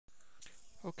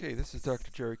Okay, this is Dr.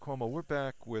 Gerard Cuomo. We're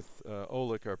back with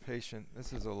Oleg, our patient.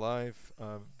 This is a live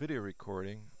video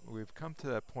recording. We've come to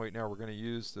that point now. We're going to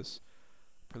use this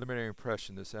preliminary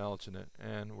impression, this alginate,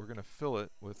 and we're going to fill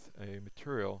it with a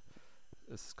material.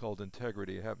 This is called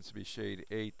Integrity. It happens to be shade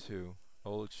A2.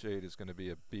 Oleg's shade is going to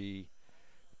be a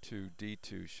B2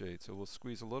 D2 shade. So we'll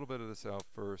squeeze a little bit of this out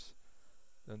first,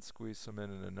 then squeeze some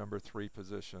in a number 3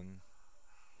 position.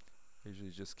 Usually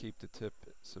just keep the tip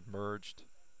submerged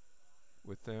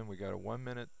within. We got a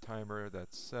 1-minute timer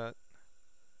that's set.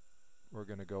 We're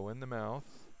going to go in the mouth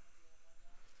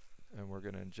and we're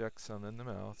going to inject some in the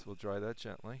mouth. We'll dry that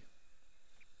gently.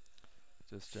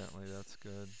 Just gently, that's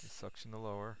good. Just suction the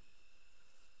lower.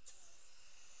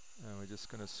 And we're just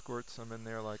going to squirt some in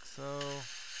there like so.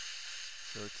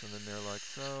 Squirt some in there like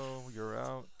so. You're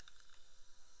out.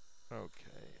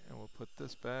 Okay, and we'll put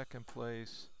this back in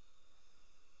place.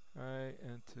 Right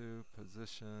into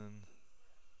position.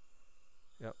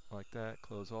 Yep, like that.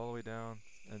 Close all the way down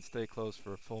and stay closed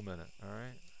for a full minute. All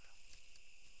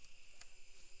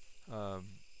right.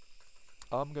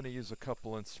 I'm going to use a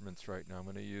couple instruments right now. I'm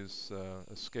going to use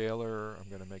a scaler. I'm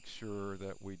going to make sure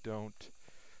that we don't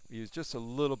use just a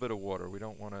little bit of water. We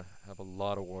don't want to have a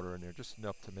lot of water in there, just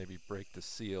enough to maybe break the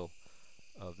seal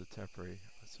of the temporary.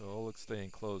 So Oleg's staying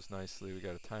closed nicely. We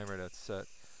got a timer that's set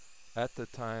at the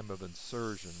time of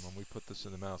insertion. When we put this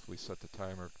in the mouth, we set the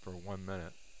timer for 1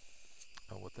 minute.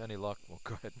 With any luck, we'll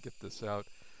go ahead and get this out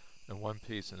in one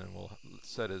piece, and then we'll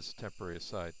set his temporary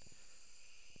aside.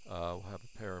 We'll have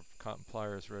a pair of cotton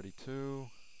pliers ready too,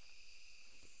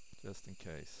 just in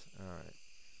case. Alright,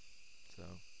 so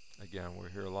again, we're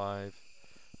here live.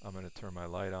 I'm going to turn my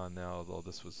light on now, although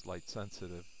this was light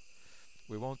sensitive.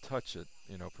 We won't touch it,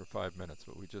 for 5 minutes,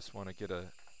 but we just want to get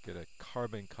a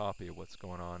carbon copy of what's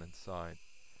going on inside.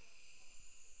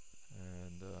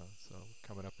 And so we're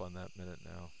coming up on that minute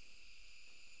now.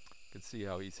 You can see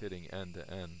how he's hitting end to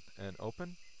end. And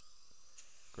open.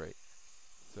 Great.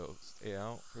 So stay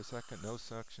out for a second, no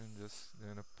suction, just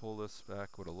gonna pull this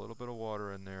back with a little bit of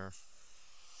water in there.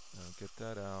 Get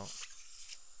that out.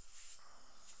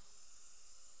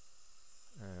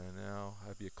 And now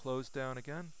have you closed down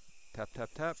again. Tap, tap,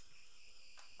 tap.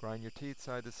 Grind your teeth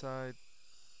side to side.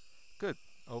 Good.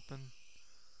 Open.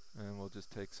 And we'll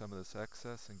just take some of this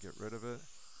excess and get rid of it.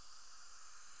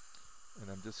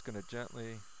 And I'm just gonna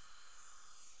gently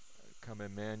come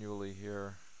in manually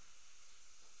here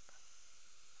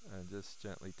and just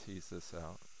gently tease this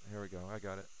out. Here we go. I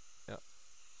got it. Yep.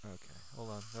 Okay. Hold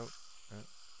on. Nope.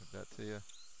 Give that to you.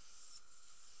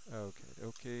 Okay.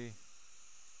 Okay.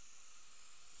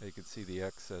 You can see the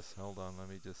excess. Hold on. Let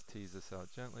me just tease this out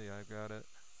gently. I got it.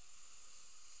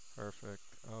 Perfect.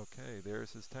 Okay.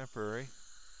 There's his temporary.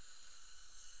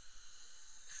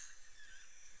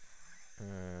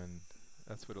 And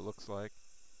that's what it looks like.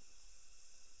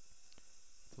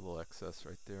 It's a little excess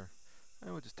right there.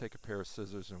 And we'll just take a pair of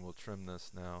scissors and we'll trim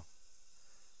this now.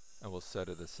 And we'll set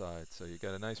it aside. So you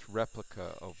got a nice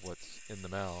replica of what's in the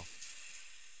mouth.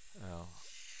 Now,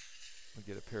 we'll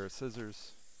get a pair of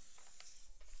scissors.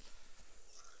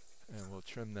 And we'll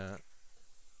trim that.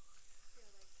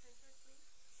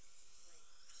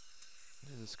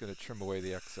 I'm just going to trim away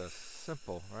the excess.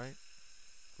 Simple, right?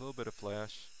 A little bit of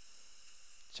flash.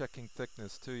 Checking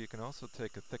thickness too. You can also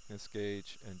take a thickness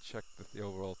gauge and check the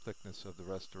overall thickness of the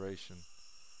restoration.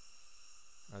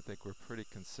 I think we're pretty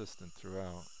consistent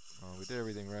throughout. We did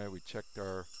everything right. We checked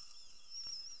our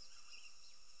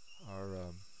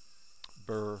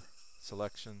burr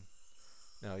selection.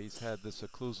 Now he's had this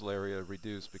occlusal area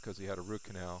reduced because he had a root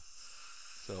canal.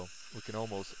 So we can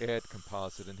almost add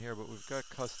composite in here, but we've got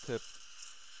cusp tip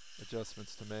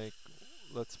adjustments to make.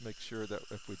 Let's make sure that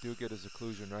if we do get his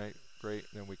occlusion right, great,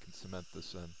 then we can cement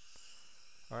this in.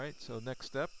 Alright, so next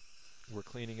step, we're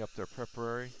cleaning up their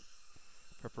preparation.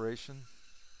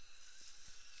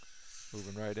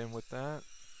 Moving right in with that.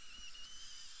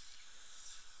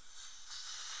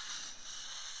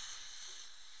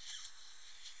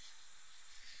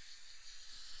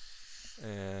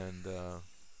 And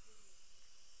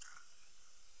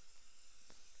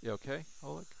you okay,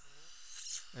 Oleg?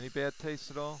 Any bad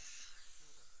taste at all?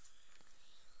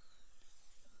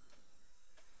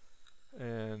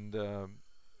 And okay,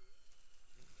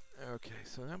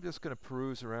 so I'm just going to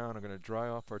peruse around. I'm going to dry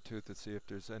off our tooth to see if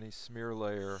there's any smear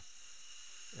layer.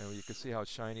 And you can see how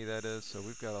shiny that is. So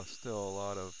we've got still a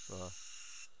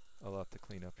lot to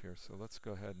clean up here. So let's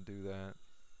go ahead and do that.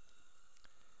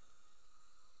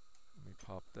 Let me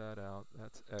pop that out.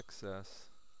 That's excess.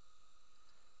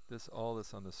 All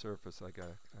this on the surface, I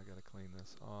gotta clean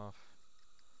this off.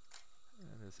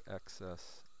 And there's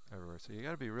excess everywhere. So you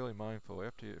got to be really mindful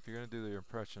if you're going to do the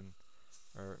impression.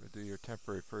 or do your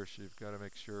temporary first, you've got to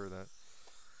make sure that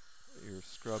you're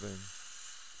scrubbing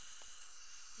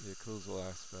the occlusal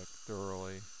aspect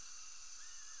thoroughly,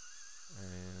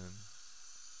 and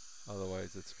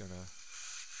otherwise it's going to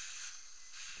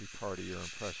be part of your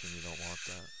impression. You don't want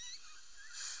that.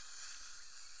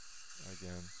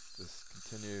 Again, just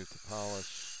continue to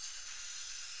polish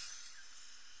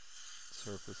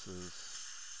surfaces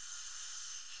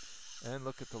and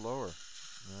look at the lower.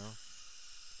 You know?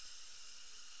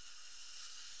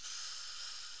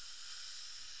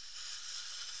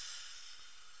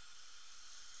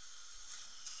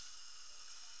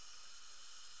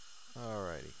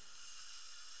 Alrighty.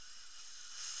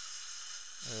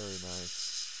 Very nice.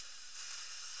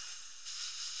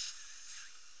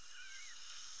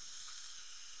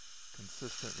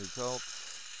 Consistent results.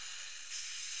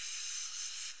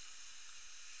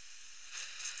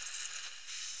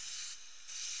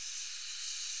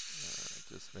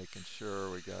 Just making sure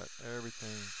we got everything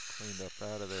cleaned up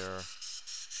out of there.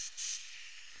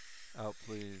 Out,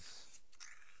 please.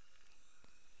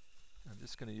 I'm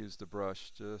just going to use the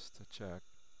brush just to check.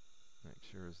 Make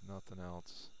sure there's nothing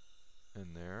else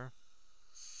in there.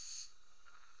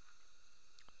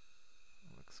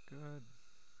 Looks good.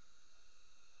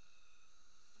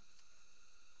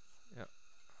 Yep.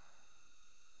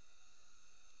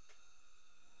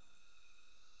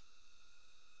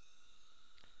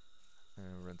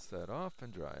 And rinse that off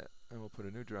and dry it. And we'll put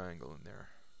a new triangle in there.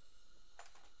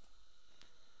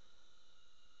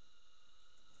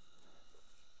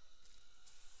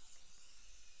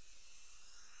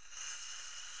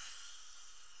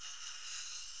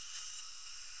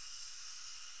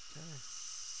 Okay.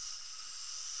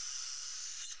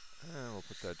 And we'll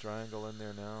put that triangle in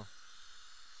there now.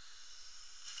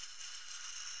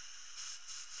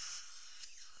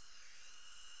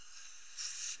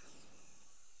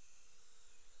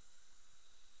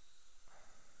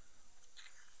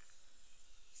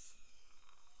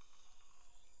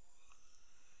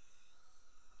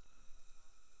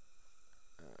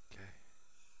 Okay.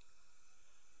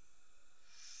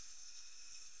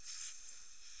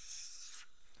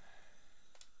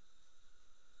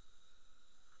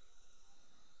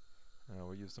 Now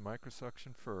we'll use the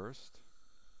microsuction first.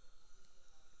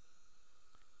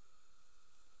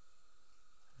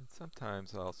 And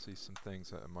sometimes I'll see some things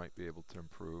that I might be able to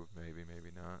improve, maybe,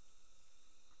 maybe not.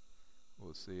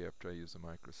 We'll see after I use the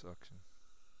microsuction.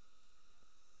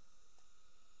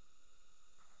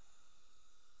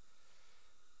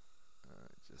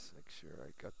 Just make sure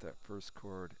I got that first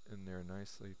chord in there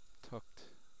nicely tucked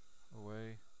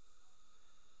away.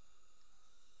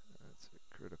 That's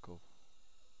a critical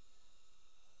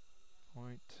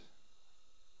point.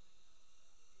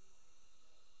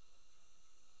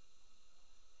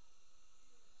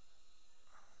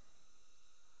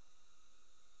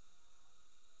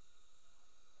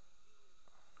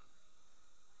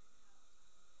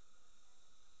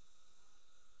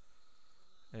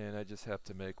 And I just have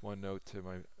to make one note to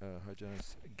my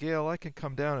hygienist. Gail, I can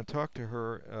come down and talk to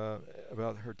her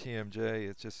about her TMJ.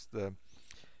 It's just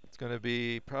it's going to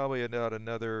be probably about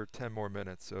another 10 more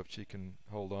minutes, so if she can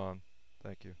hold on.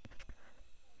 Thank you.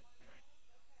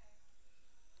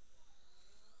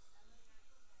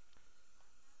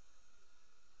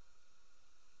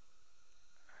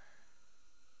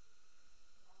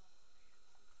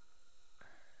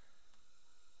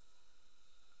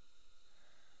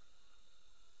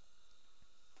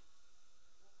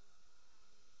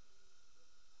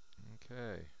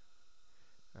 Okay.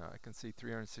 Now I can see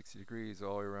 360 degrees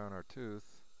all the way around our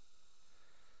tooth.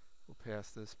 We'll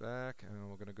pass this back, and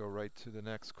we're going to go right to the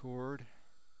next chord.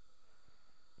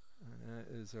 And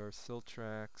that is our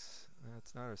Siltrax.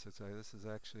 That's not our Siltrax. This is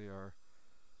actually our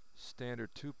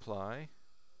standard 2-ply.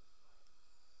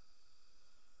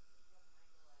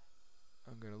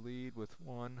 I'm going to lead with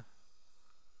one.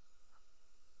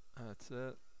 That's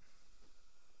it.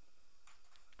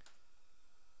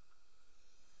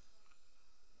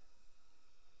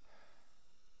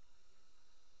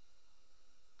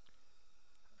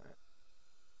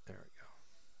 There we go.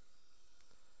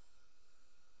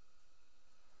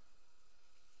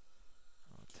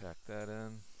 I'll tack that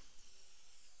in.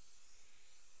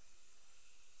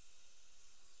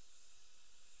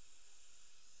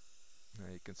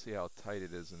 Now you can see how tight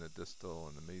it is in the distal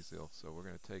and the mesial. So we're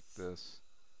going to take this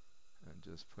and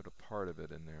just put a part of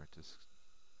it in there. Just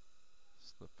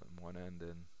slip one end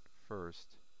in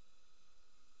first.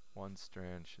 One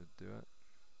strand should do it.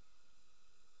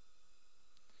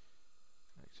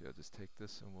 Actually, I'll just take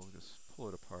this and we'll just pull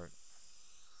it apart.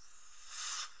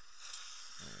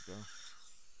 There we go.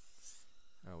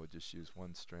 Now we'll just use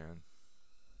one strand.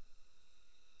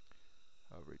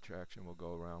 retraction will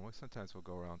go around. Well, sometimes we'll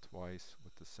go around twice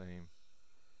with the same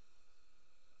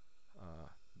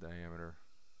diameter.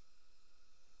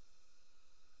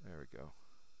 There we go.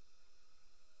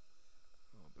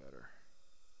 A little better.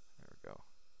 There we go.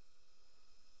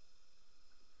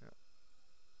 Yep.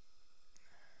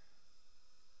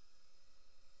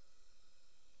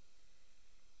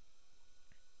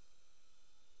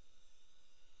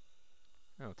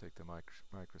 I'll take the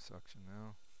microsuction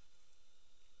now.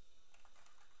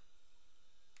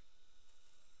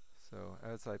 So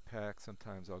as I pack,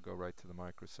 sometimes I'll go right to the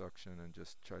microsuction and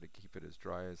just try to keep it as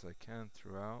dry as I can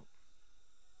throughout.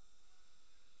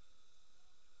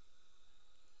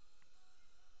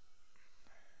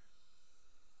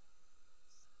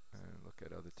 And look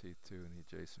at other teeth too in the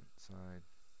adjacent side.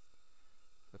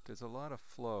 But there's a lot of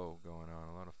flow going on,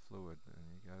 a lot of fluid, and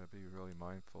you got to be really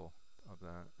mindful of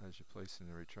that as you're placing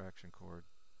the retraction cord.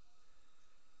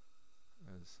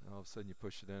 As all of a sudden you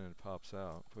push it in and it pops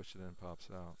out, push it in and pops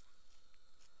out.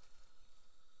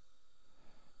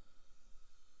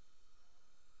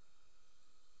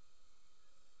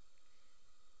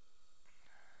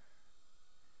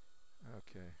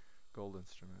 Okay, gold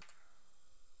instrument.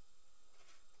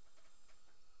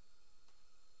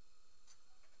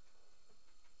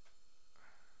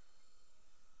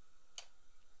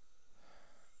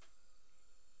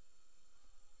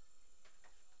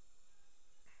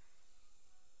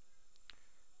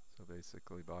 So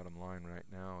basically bottom line right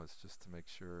now is just to make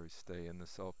sure we stay in the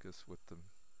sulcus with the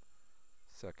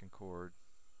second cord,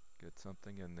 get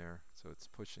something in there so it's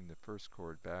pushing the first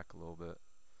cord back a little bit,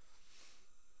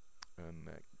 and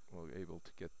that we're able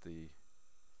to get the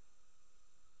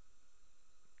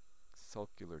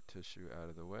sulcular tissue out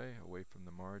of the way, away from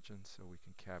the margin, so we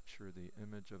can capture the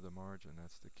image of the margin.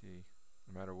 That's the key.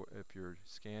 No matter if you're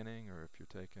scanning or if you're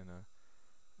taking a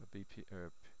BP or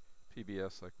a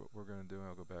PBS like what we're going to do.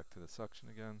 I'll go back to the suction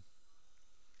again.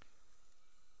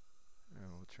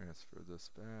 And we'll transfer this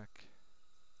back.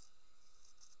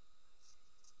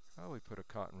 Probably put a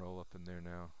cotton roll up in there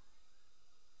now.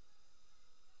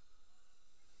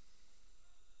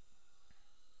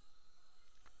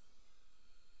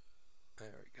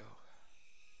 There we go.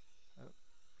 Yep.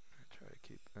 Try to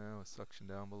keep now suction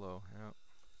down below. Yep.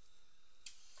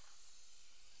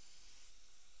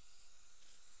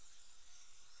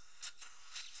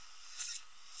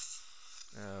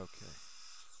 Okay.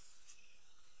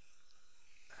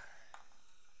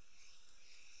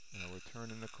 Now we're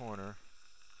turning the corner.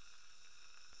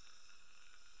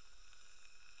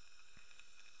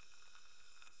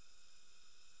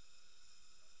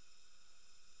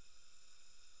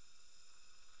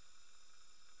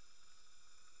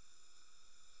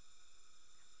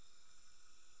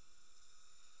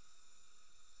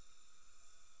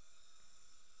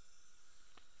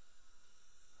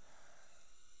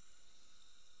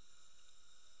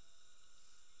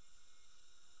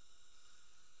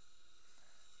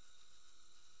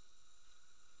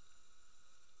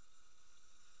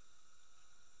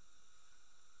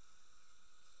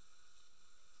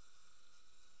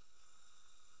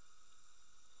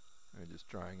 I'm just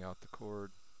drying out the cord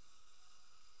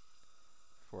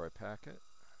before I pack it.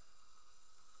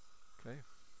 Okay.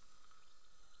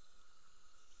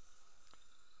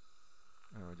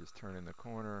 Now we're just turning the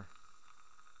corner.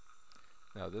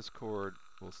 Now this cord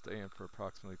will stay in for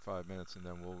approximately 5 minutes, and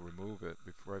then we'll remove it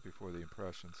right before the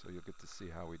impression, so you'll get to see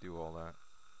how we do all that.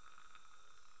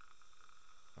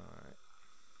 Alright.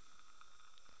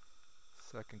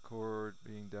 Second cord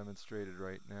being demonstrated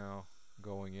right now,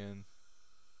 going in.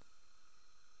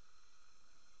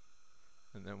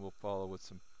 And then we'll follow with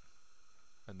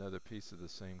another piece of the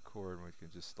same cord, and we can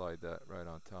just slide that right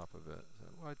on top of it.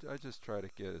 So I just try to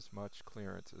get as much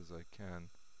clearance as I can.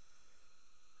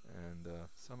 And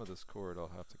some of this cord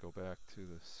I'll have to go back to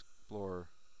the explorer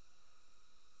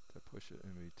to push it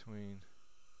in between.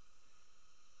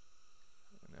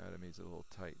 Anatomy's a little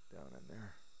tight down in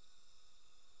there.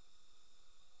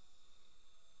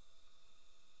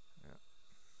 Yeah.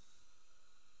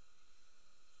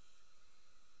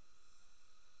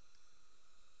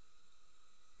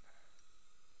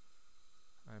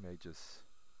 I may just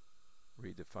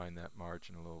redefine that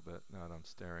margin a little bit now that I'm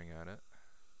staring at it.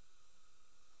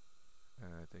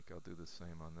 And I think I'll do the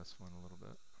same on this one a little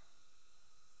bit.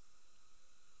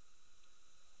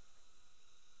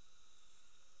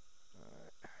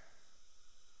 Alright.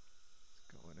 It's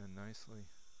going in nicely.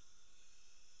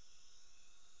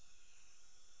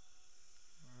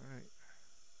 Alright.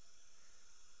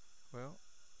 Well,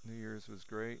 New Year's was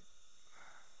great.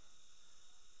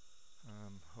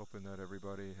 I'm hoping that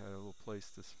everybody had a little place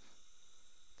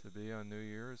to be on New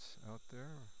Year's out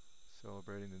there,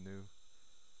 celebrating the new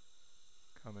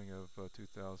coming of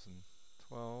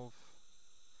 2012.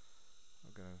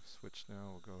 I'm going to switch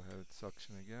now. We'll go ahead and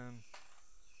suction again.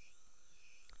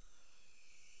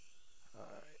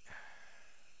 Alright.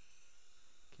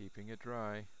 Keeping it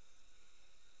dry.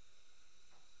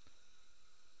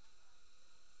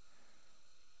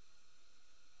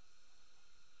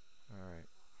 Alright.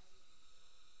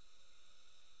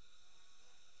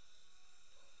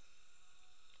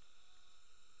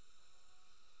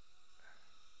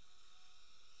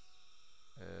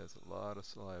 There's a lot of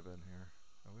saliva in here.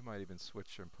 We might even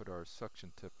switch and put our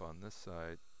suction tip on this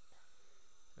side.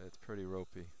 It's pretty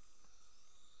ropey.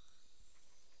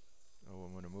 Oh,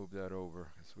 I'm going to move that over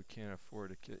because we can't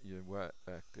afford to get you wet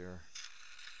back there.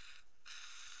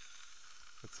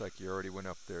 Looks like you already went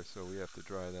up there, so we have to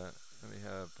dry that. Let me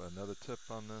have another tip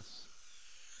on this.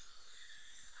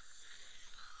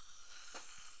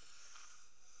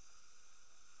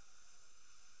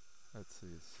 Let's see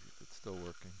if it's still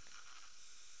working.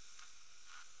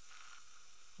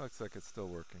 Looks like it's still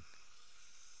working.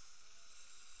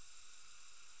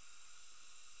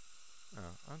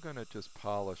 I'm going to just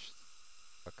polish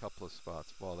a couple of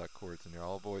spots while that cord's in there.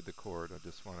 I'll avoid the cord. I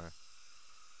just want to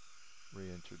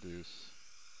reintroduce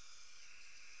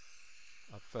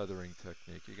a feathering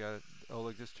technique. You got to,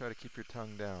 Oleg, just try to keep your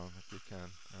tongue down if you can.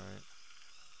 Alright.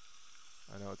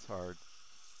 I know it's hard.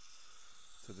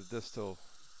 So the distal,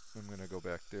 I'm going to go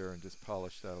back there and just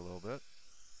polish that a little bit.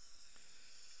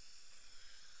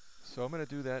 So I'm going to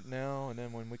do that now, and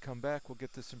then when we come back, we'll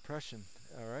get this impression.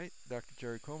 Alright, Dr.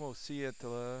 GERARD CUOMO, see you at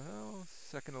the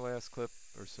second to last clip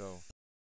or so.